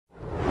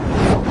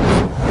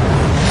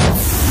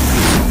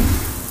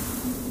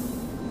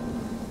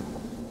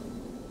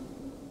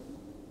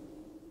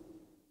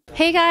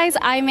Hey guys,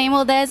 I'm Mae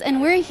Muldez,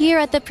 and we're here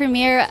at the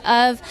premiere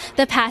of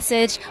The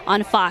Passage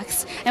on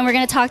Fox, and we're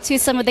going to talk to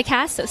some of the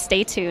cast, so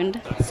stay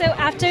tuned. So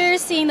after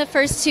seeing the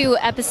first 2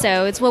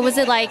 episodes, what was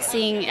it like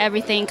seeing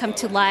everything come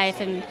to life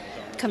and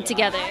come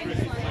together?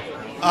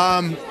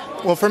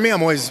 Well, for me,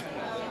 I'm always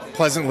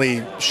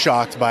pleasantly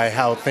shocked by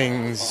how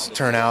things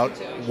turn out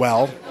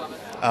well,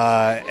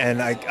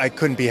 and I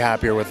couldn't be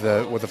happier with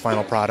the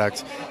final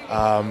product.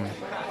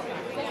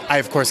 I,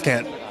 of course,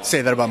 can't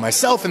say that about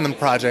myself in the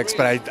projects,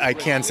 but I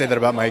can say that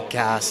about my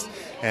cast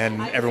and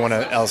everyone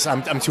else.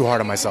 I'm too hard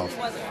on myself.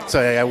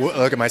 So I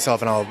look at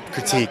myself and I'll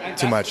critique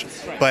too much.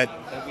 But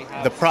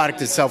the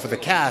product itself with the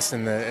cast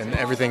and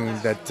everything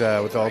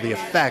that with all the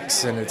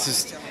effects, and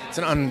it's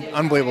an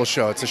unbelievable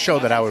show. It's a show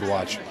that I would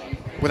watch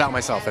without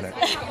myself in it.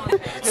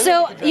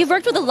 So you've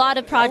worked with a lot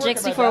of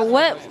projects before.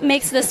 What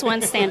makes this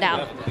one stand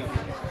out?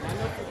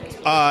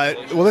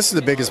 Well, this is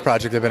the biggest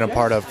project I've been a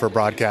part of for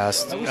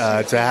broadcast.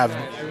 To have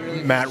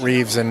Matt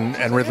Reeves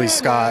and Ridley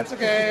Scott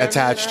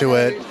attached to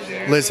it.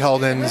 Liz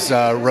Heldens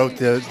wrote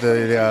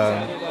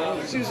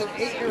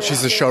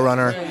she's the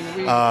showrunner.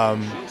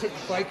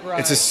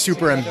 It's a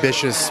super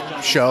ambitious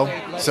show,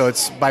 so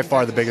it's by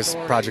far the biggest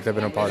project I've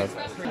been a part of.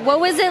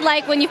 What was it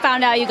like when you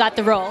found out you got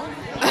the role?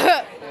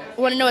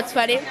 Want to know what's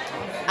funny?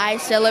 I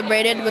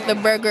celebrated with a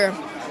burger.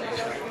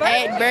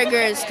 I ate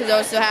burgers because I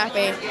was so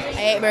happy.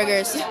 I ate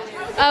burgers.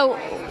 Oh,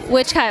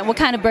 which kind? What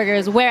kind of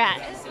burgers? Where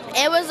at?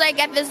 It was like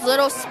at this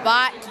little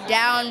spot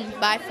down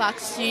by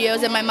Fox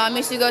Studios that my mom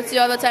used to go to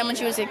all the time when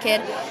she was a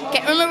kid.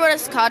 Can't remember what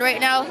it's called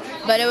right now,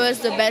 but it was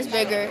the best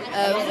burger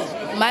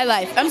of my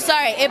life. I'm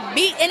sorry, it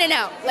beat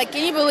In-N-Out. Like,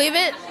 can you believe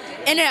it?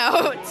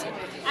 In-N-Out.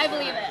 I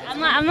believe it. I'm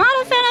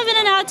not a fan of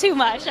In-N-Out too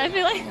much. I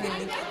feel like.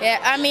 Yeah,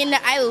 I mean,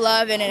 I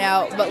love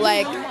In-N-Out, but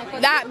like,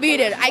 that beat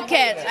it. I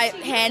can't.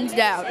 Hands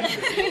down.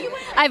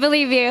 I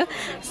believe you.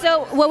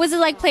 So, what was it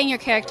like playing your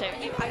character?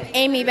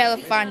 Amy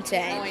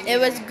BELLAFONTE. It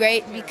was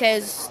great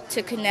because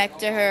to connect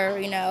to her,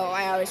 you know,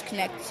 I always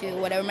connect to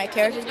whatever my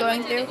character's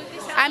going through,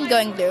 I'm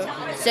going through.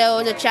 So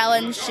it was a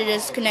challenge to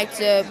just connect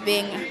to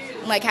being,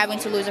 like, having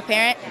to lose a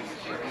parent.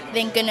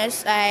 Thank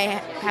goodness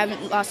I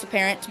haven't lost a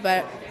parent,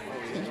 but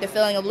the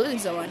feeling of losing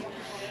someone.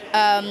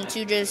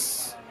 To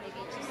just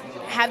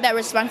have that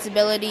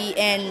responsibility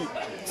and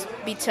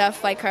be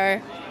tough like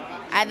her.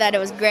 I thought it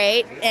was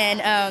great,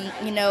 and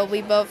you know,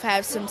 we both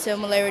have some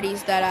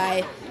similarities that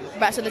I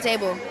brought to the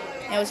table.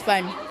 It was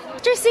fun.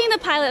 After seeing the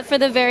pilot for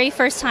the very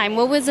first time,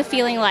 what was the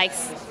feeling like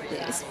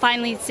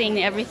finally seeing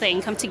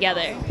everything come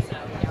together?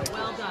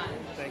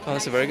 Oh,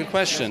 that's a very good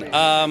question.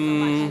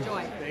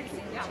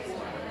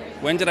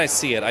 When did I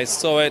see it? I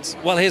saw it,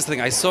 well, here's the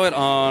thing. I saw it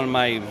on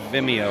my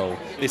Vimeo.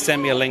 They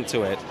sent me a link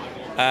to it.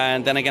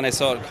 And then again, I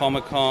saw it at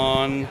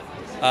Comic-Con.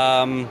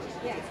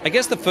 I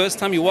guess the first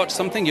time you watch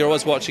something, you're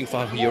always watching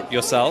for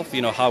yourself.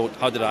 You know, how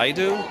did I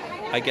do?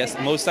 I guess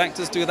most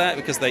actors do that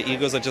because their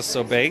egos are just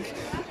so big.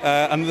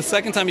 And the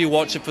second time you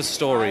watch it for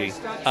story.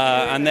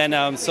 And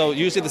then, so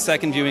usually the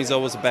second viewing is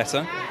always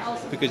better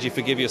because you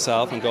forgive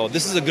yourself and go,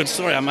 this is a good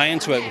story. Am I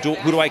into it?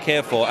 Who do I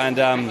care for? And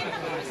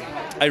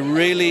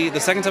the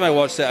second time I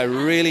watched it, I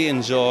really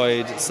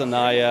enjoyed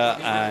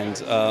Saniyya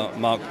and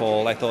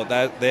Mark-Paul. I thought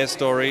that their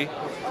story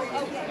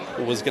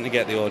was going to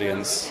get the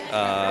audience.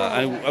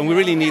 And we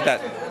really need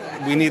that.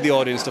 We need the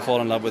audience to fall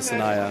in love with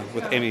Saniyya,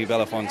 with Emmy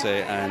BELLAFONTE,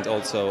 and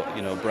also,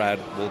 you know, BRAD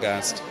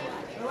WOLGAST.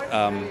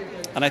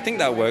 And I think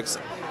that works.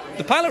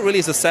 The pilot really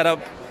is a setup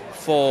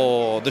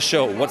for the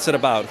show. What's it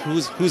about?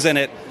 Who's in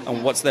it,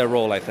 and what's their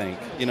role? I think.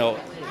 You know,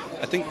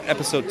 I think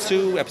episode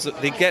 2,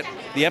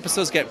 the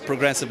episodes get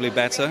progressively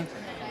better,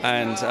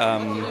 and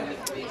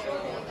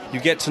you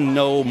get to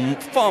know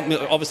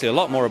obviously a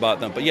lot more about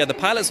them. But yeah, the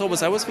pilots I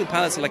always feel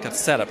pilots are like a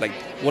setup. Like,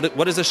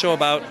 what is the show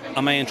about?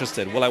 Am I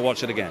interested? Will I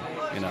watch it again?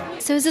 You know.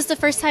 So is this the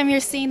first time you're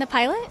seeing the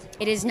pilot?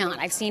 It is not.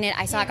 I've seen it.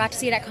 I got to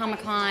see it at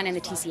Comic-Con and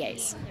the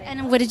TCAs.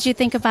 And what did you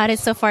think about it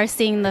so far,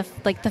 seeing the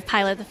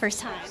pilot the first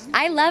time?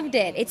 I loved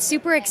it. It's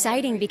super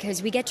exciting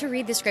because we get to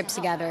read the scripts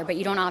together, but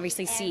you don't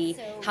obviously see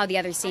how the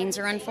other scenes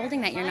are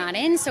unfolding that you're not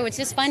in. So it's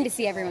just fun to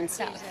see everyone's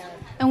stuff.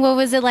 And what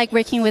was it like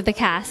working with the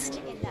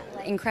cast?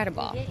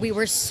 Incredible. We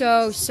were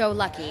so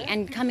lucky,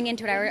 and coming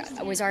into it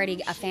I was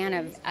already a fan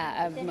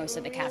of most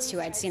of the cast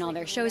too. I'd seen all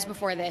their shows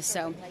before this,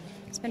 so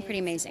it's been pretty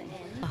amazing.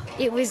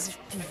 It was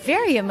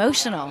very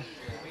emotional.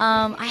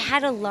 I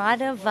had a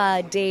lot of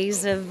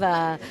days of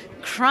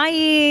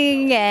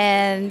crying,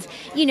 and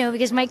you know,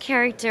 because my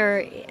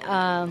character,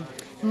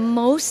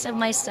 most of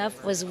my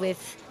stuff was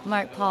with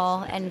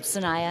Mark-Paul and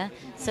Saniyya,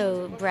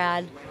 so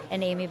Brad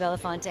and Amy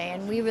BELLAFONTE,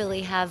 and we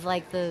really have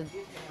like the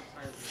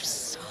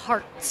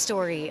heart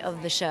story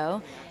of the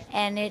show,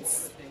 and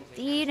it's,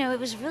 you know, it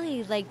was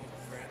really like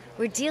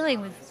we're dealing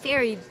with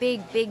very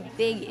big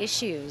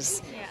issues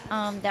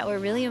that were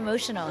really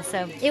emotional.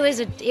 So it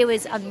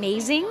was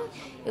amazing.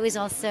 It was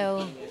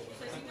also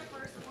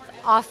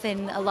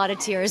often a lot of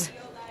tears.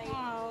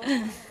 Wow.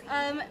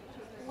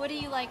 What do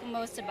you like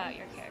most about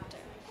your character?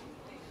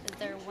 Is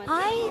there one thing?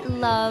 I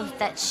love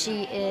that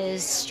she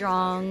is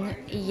strong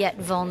yet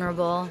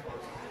vulnerable.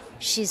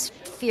 She's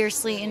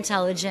fiercely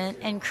intelligent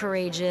and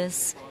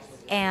courageous,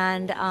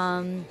 and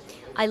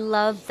I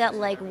love that,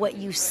 like, what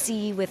you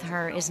see with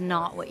her is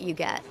not what you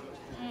get.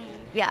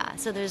 Yeah,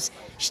 so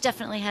she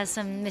definitely has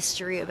some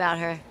mystery about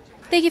her.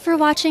 Thank you for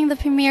watching the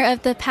premiere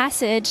of The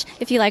Passage.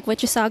 If you like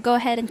what you saw, go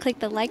ahead and click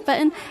the like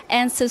button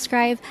and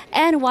subscribe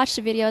and watch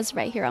the videos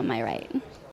right here on my right.